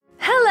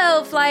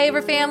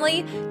Flyover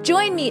family.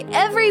 Join me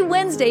every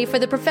Wednesday for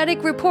the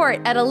prophetic report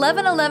at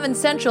 11:11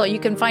 Central. You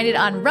can find it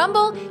on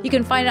Rumble. You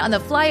can find it on the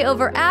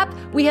Flyover app.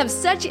 We have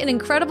such an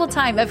incredible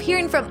time of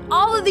hearing from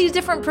all of these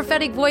different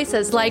prophetic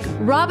voices like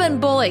Robin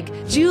Bullock,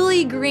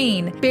 Julie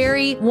Green,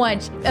 Barry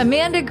Wunsch,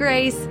 Amanda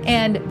Grace,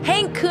 and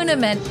Hank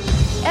Kuhneman.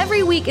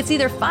 Every week, it's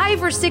either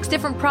 5 or 6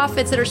 different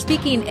prophets that are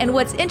speaking, and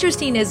what's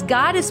interesting is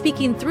God is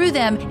speaking through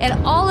them,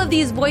 and all of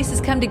these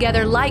voices come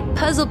together like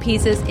puzzle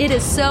pieces. It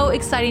is so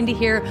exciting to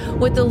hear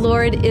what the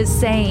Lord is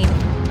saying.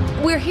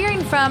 We're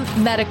hearing from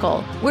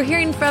medical. We're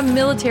hearing from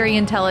military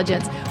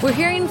intelligence. We're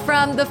hearing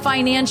from the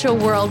financial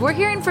world. We're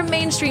hearing from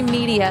mainstream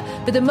media.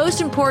 But the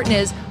most important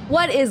is,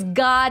 what is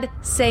God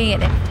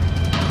saying?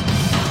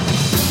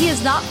 He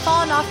has not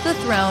fallen off the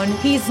throne.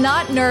 He's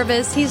not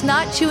nervous. He's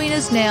not chewing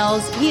his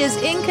nails. He is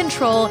in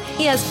control.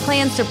 He has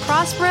plans to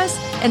prosper us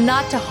and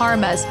not to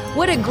harm us.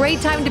 What a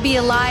great time to be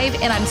alive,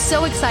 and I'm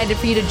so excited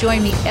for you to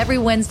join me every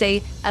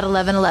Wednesday at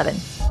 11:11.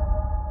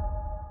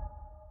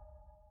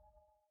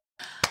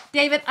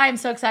 David, I am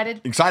so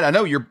excited. Excited. I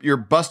know you're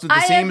busted the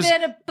seams. I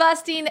have been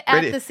busting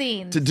at the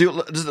seams. To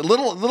do just a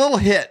little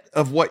hit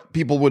of what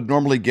people would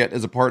normally get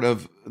as a part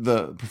of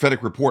the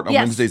prophetic report on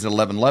Wednesdays at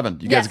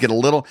 11:11. You guys get a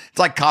little, it's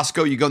like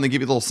Costco. You go and they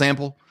give you a little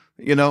sample,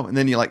 and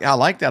then you're like, I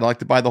like that. I like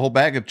to buy the whole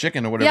bag of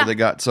chicken or whatever they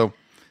got. So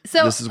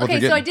this is what they're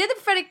getting. So I did the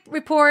prophetic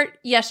report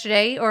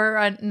yesterday,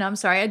 I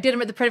did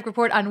the prophetic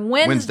report on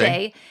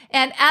Wednesday.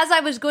 And as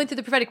I was going through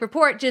the prophetic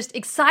report, just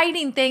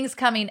exciting things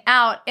coming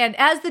out. And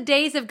as the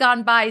days have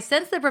gone by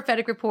since the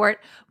prophetic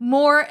report,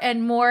 more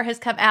and more has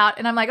come out.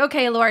 And I'm like,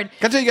 okay, Lord.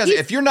 Can I tell you guys,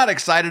 if you're not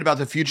excited about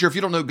the future, if you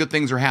don't know good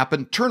things are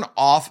happening, turn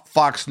off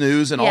Fox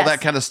News and all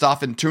that kind of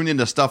stuff and tune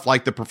into stuff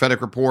like the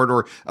prophetic report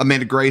or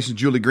Amanda Grace and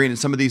Julie Green and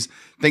some of these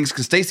things,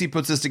 because Stacy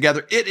puts this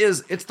together.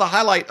 It's the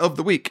highlight of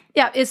the week.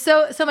 Yeah, it's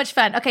so much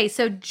fun. Okay,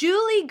 so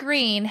Julie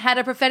Green had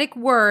a prophetic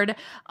word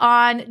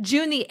on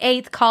June the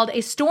 8th called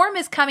 "A Storm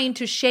is Coming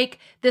to Shake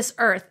This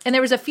Earth." And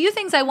there was a few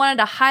things I wanted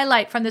to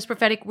highlight from this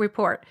prophetic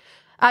report.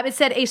 It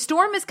said, "A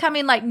storm is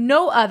coming like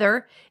no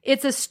other.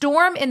 It's a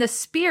storm in the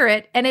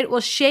spirit, and it will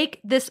shake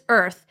this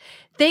earth.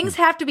 Things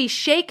have to be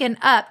shaken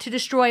up to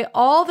destroy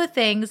all the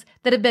things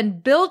that have been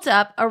built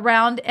up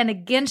around and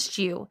against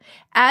you.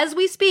 As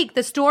we speak,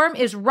 the storm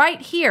is right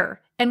here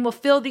and will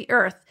fill the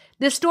earth.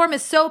 This storm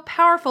is so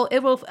powerful, it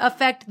will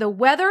affect the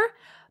weather,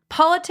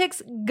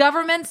 politics,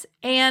 governments,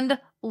 and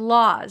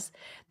laws.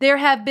 There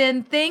have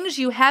been things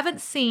you haven't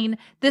seen.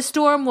 This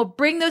storm will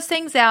bring those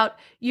things out.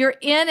 You're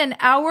in an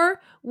hour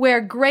where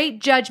great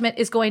judgment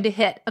is going to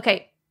hit."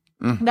 Okay,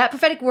 that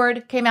prophetic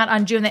word came out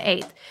on June the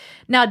 8th.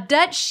 Now,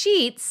 Dutch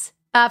Sheets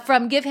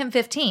from Give Him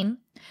 15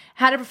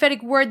 had a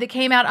prophetic word that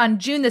came out on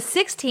June the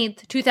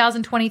 16th,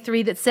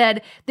 2023 that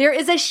said, "There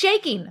is a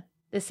shaking."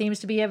 This seems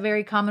to be a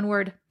very common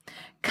word.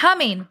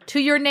 "Coming to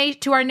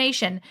our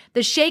nation.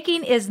 The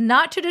shaking is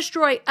not to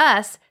destroy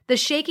us. The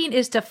shaking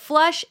is to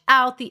flush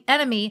out the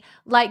enemy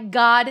like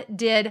God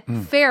did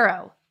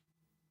Pharaoh."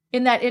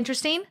 Isn't that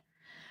interesting?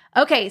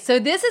 Okay, so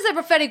this is a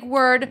prophetic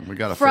word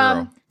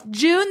from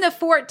June the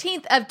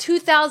 14th of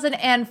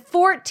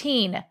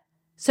 2014.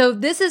 So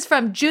this is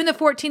from June the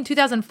 14th,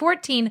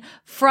 2014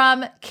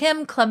 from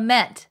Kim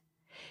Clement.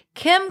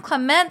 Kim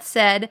Clement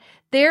said,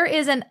 "There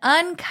is an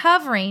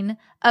uncovering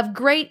of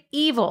great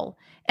evil,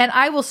 and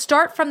I will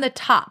start from the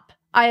top.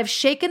 I have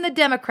shaken the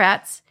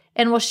Democrats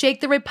and will shake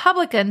the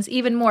Republicans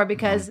even more,"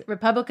 because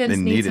Republicans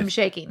need some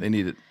shaking. They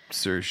need it.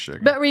 Serious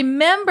shaking. "But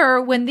remember,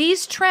 when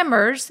these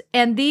tremors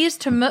and these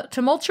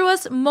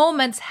tumultuous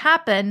moments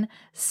happen,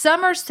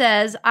 summer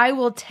says, I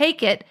will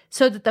take it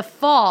so that the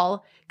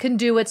fall can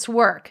do its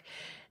work."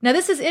 Now,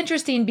 this is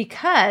interesting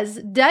because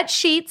Dutch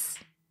Sheets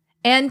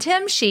and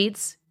Tim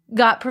Sheets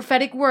got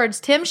prophetic words.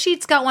 Tim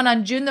Sheets got one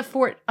on June the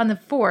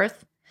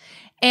 4th,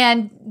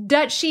 and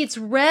Dutch Sheets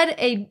read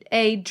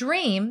a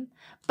dream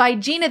by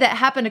Gina that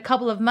happened a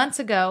couple of months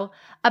ago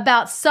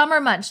about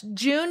summer months,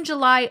 June,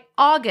 July,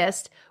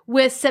 August,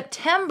 with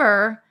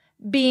September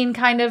being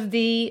kind of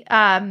the,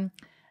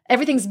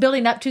 everything's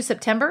building up to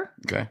September,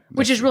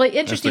 which is really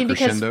interesting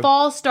because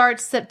fall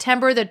starts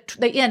September,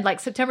 the end, like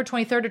September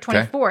 23rd or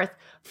 24th,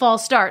 fall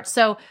starts.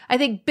 So I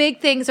think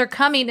big things are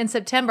coming in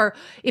September.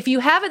 If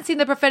you haven't seen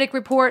the prophetic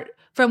report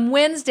from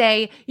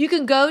Wednesday, you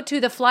can go to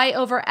the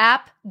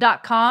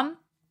flyoverapp.com.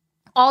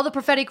 All the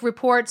prophetic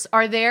reports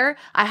are there.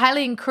 I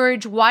highly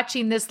encourage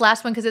watching this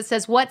last one because it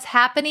says what's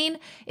happening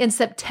in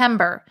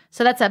September.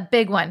 So that's a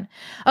big one.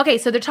 Okay,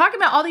 so they're talking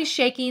about all these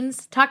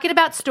shakings, talking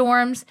about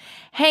storms.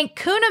 Hank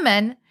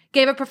Kuhneman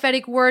gave a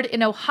prophetic word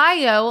in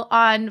Ohio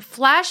on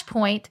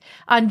Flashpoint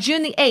on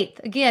June the 8th.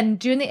 Again,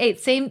 June the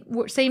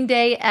 8th, same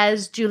day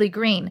as Julie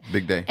Green.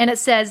 Big day. And it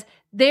says,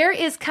 "There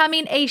is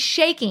coming a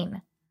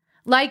shaking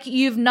like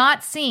you've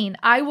not seen.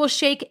 I will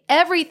shake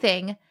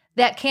everything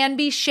that can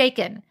be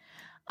shaken.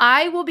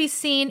 I will be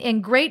seen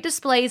in great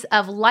displays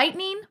of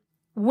lightning,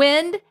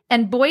 wind,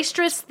 and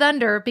boisterous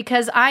thunder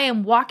because I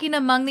am walking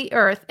among the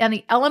earth and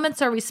the elements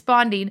are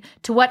responding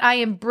to what I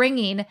am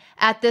bringing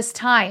at this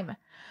time."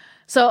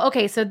 So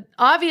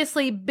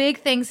obviously big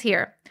things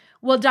here.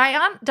 Well,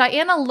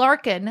 Diana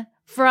Larkin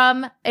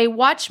from a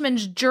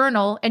Watchman's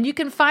Journal, and you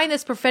can find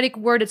this prophetic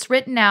word. It's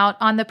written out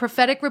on the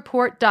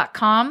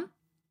propheticreport.com.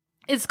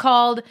 It's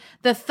called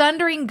The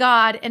Thundering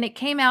God, and it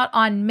came out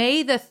on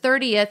May the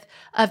 30th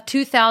of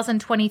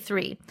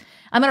 2023.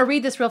 I'm going to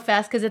read this real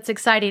fast because it's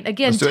exciting.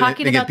 Again,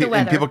 talking about the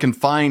weather. And people can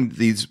find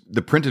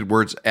the printed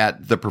words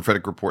at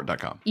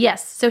thepropheticreport.com.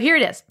 Yes. So here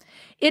it is.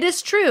 It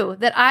is true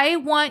that I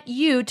want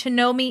you to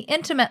know me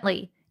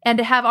intimately and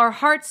to have our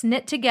hearts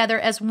knit together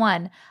as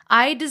one.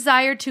 I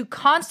desire to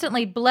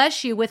constantly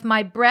bless you with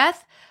my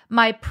breath,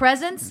 my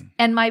presence,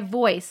 and my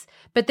voice.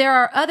 But there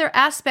are other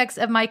aspects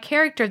of my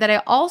character that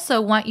I also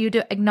want you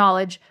to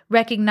acknowledge,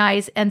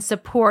 recognize, and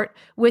support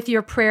with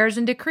your prayers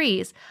and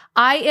decrees.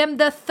 I am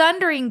the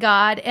thundering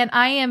God, and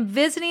I am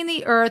visiting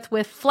the earth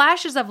with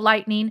flashes of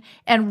lightning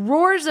and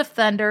roars of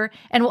thunder,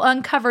 and will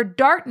uncover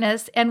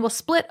darkness and will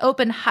split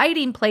open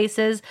hiding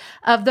places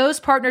of those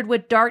partnered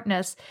with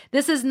darkness.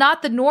 This is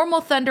not the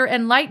normal thunder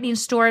and lightning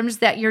storms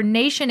that your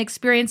nation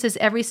experiences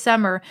every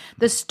summer.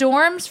 The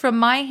storms from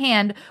my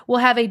hand will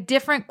have a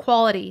different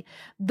quality.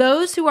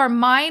 Those who are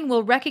mine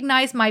will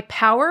recognize my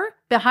power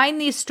behind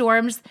these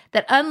storms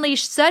that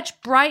unleash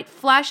such bright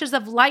flashes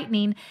of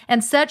lightning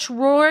and such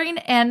roaring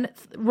and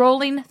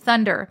rolling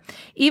thunder.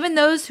 Even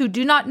those who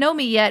do not know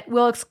me yet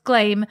will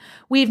exclaim,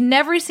 "We've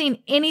never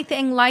seen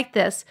anything like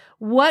this."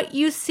 What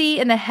you see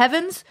in the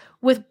heavens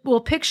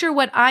will picture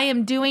what I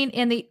am doing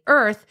in the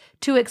earth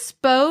to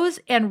expose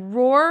and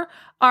roar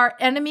over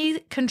enemy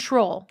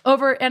control.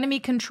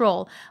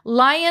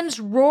 Lions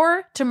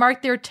roar to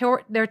mark their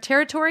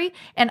territory,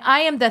 and I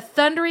am the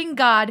thundering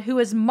God who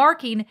is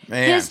marking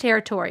his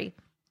territory.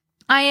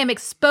 I am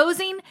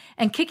exposing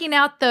and kicking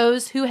out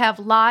those who have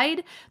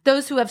lied,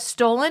 those who have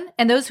stolen,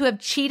 and those who have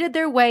cheated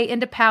their way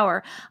into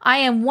power. I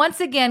am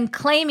once again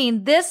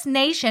claiming this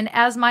nation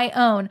as my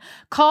own.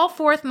 Call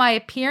forth my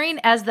appearing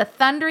as the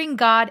thundering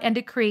God and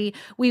decree.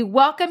 We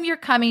welcome your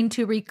coming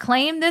to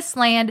reclaim this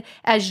land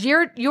as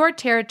your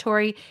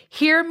territory.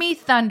 Hear me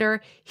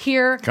thunder.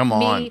 Hear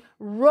me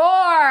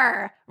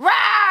roar.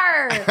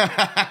 Roar!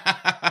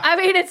 I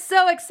mean, it's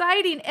so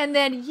exciting. And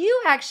then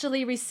you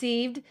actually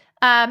received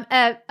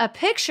a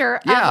picture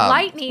of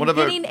lightning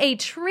hitting a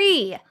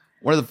tree.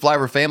 One of the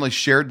Flyover family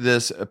shared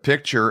this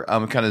picture.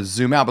 Kind of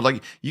zoom out, but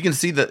like you can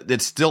see that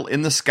it's still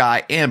in the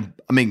sky. And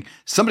I mean,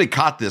 somebody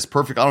caught this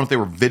perfect. I don't know if they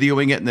were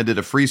videoing it and they did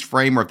a freeze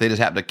frame or if they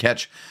just happened to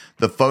catch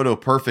the photo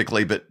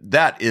perfectly. But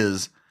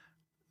that's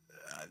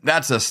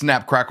a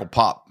snap, crackle,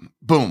 pop,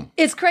 boom.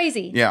 It's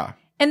crazy. Yeah.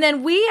 And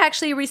then we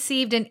actually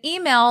received an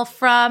email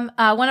from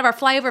one of our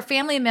Flyover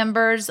family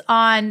members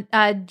on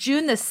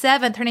June the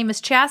 7th. Her name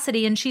is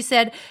Chastity. And she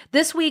said,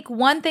 this week,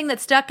 one thing that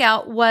stuck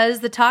out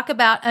was the talk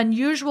about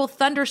unusual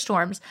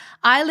thunderstorms.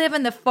 I live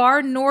in the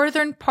far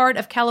northern part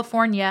of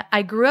California.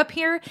 I grew up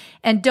here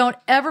and don't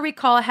ever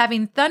recall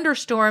having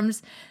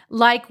thunderstorms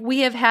like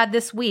we have had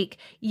this week.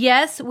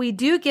 Yes, we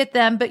do get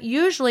them, but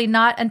usually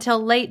not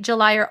until late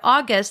July or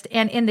August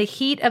and in the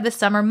heat of the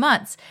summer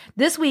months.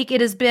 This week,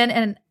 it has been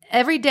an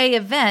everyday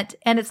event,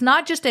 and it's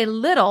not just a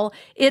little,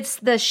 it's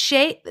the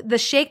shake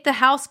the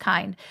house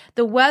kind.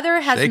 The weather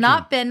has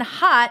not been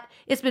hot.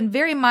 It's been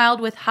very mild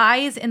with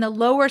highs in the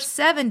lower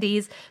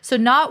 70s, so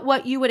not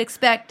what you would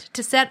expect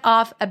to set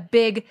off a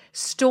big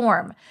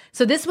storm.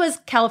 So this was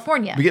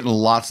California. We're getting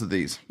lots of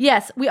these.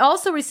 Yes. We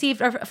also received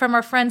from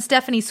our friend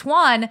Stephanie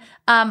Swan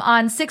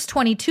on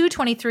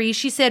 6/22/23.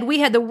 She said, we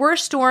had the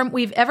worst storm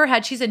we've ever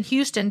had. She's in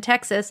Houston,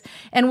 Texas,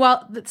 and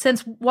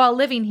while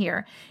living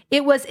here.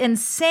 It was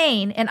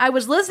insane, and I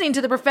was listening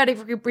to the prophetic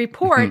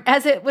report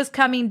as it was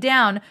coming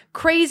down.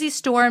 Crazy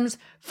storms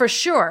for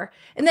sure.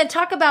 And then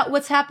talk about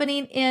what's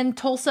happening in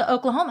Tulsa,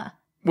 Oklahoma.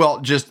 Well,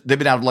 just they've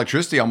been out of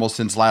electricity almost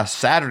since last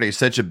Saturday.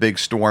 Such a big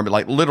storm. It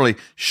like literally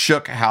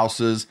shook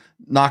houses,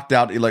 knocked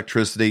out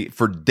electricity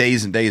for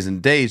days and days and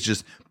days.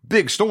 Just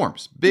big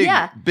storms, big.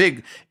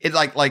 It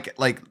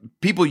like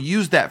people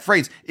use that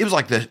phrase. It was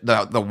like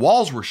the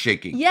walls were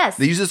shaking. Yes,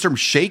 they use this term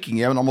shaking.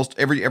 Yeah, in almost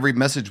every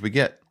message we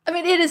get. I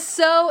mean, it is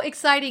so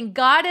exciting.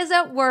 God is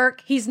at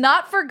work. He's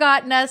not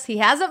forgotten us. He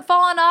hasn't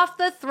fallen off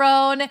the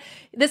throne.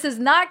 This is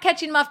not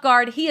catching him off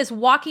guard. He is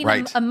walking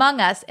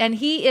among us, and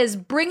he is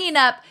bringing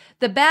up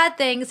the bad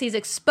things. He's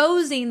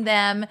exposing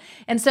them,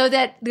 and so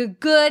that the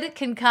good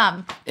can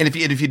come. And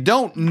if you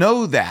don't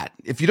know that,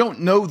 if you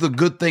don't know the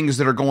good things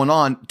that are going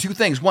on, two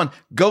things. One,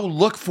 go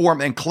look for them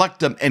and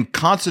collect them and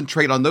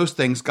concentrate on those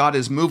things God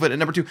is moving. And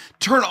number two,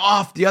 turn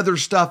off the other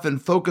stuff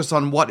and focus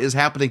on what is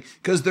happening,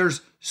 because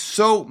there's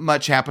so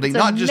much happening,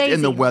 not just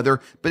in the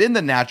weather, but in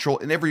the natural,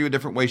 in every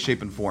different way,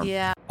 shape, and form.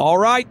 Yeah. All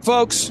right,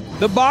 folks,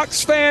 the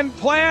box fan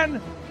plan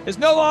is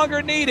no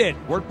longer needed.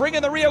 We're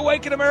bringing the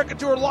Reawaken America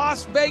Tour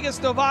Las Vegas,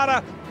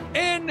 Nevada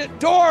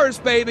indoors,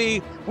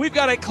 baby. We've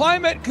got a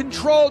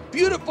climate-controlled,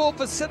 beautiful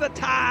facility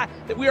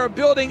that we are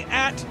building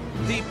at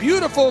the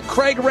beautiful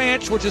Craig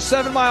Ranch, which is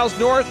 7 miles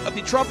north of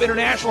the Trump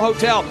International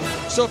Hotel.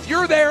 So if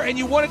you're there and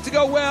you want it to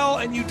go well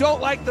and you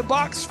don't like the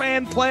box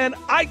fan plan,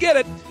 I get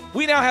it.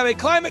 We now have a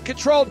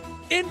climate-controlled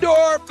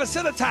indoor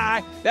facility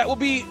that will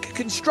be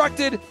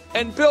constructed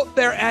and built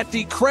there at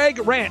the Craig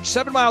Ranch,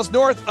 7 miles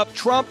north of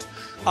Trump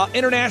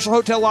International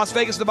Hotel Las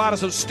Vegas, Nevada.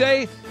 So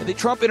stay at the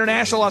Trump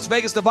International Las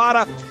Vegas,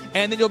 Nevada,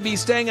 and then you'll be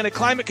staying in a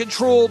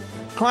climate-controlled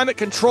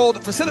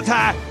facility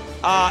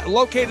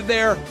located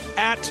there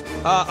at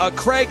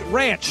Craig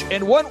Ranch.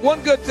 And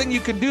one good thing you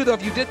can do, though,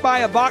 if you did buy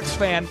a box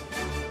fan,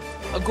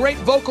 a great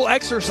vocal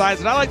exercise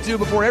that I like to do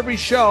before every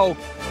show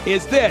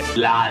is this.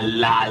 La,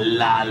 la,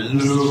 la,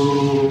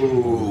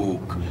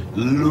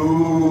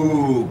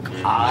 Luke,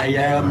 I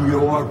am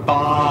your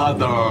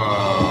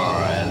father.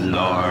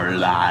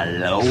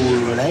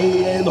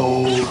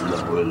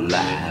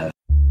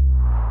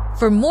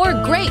 For more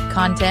great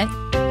content,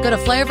 go to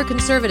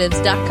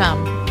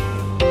flyoverconservatives.com.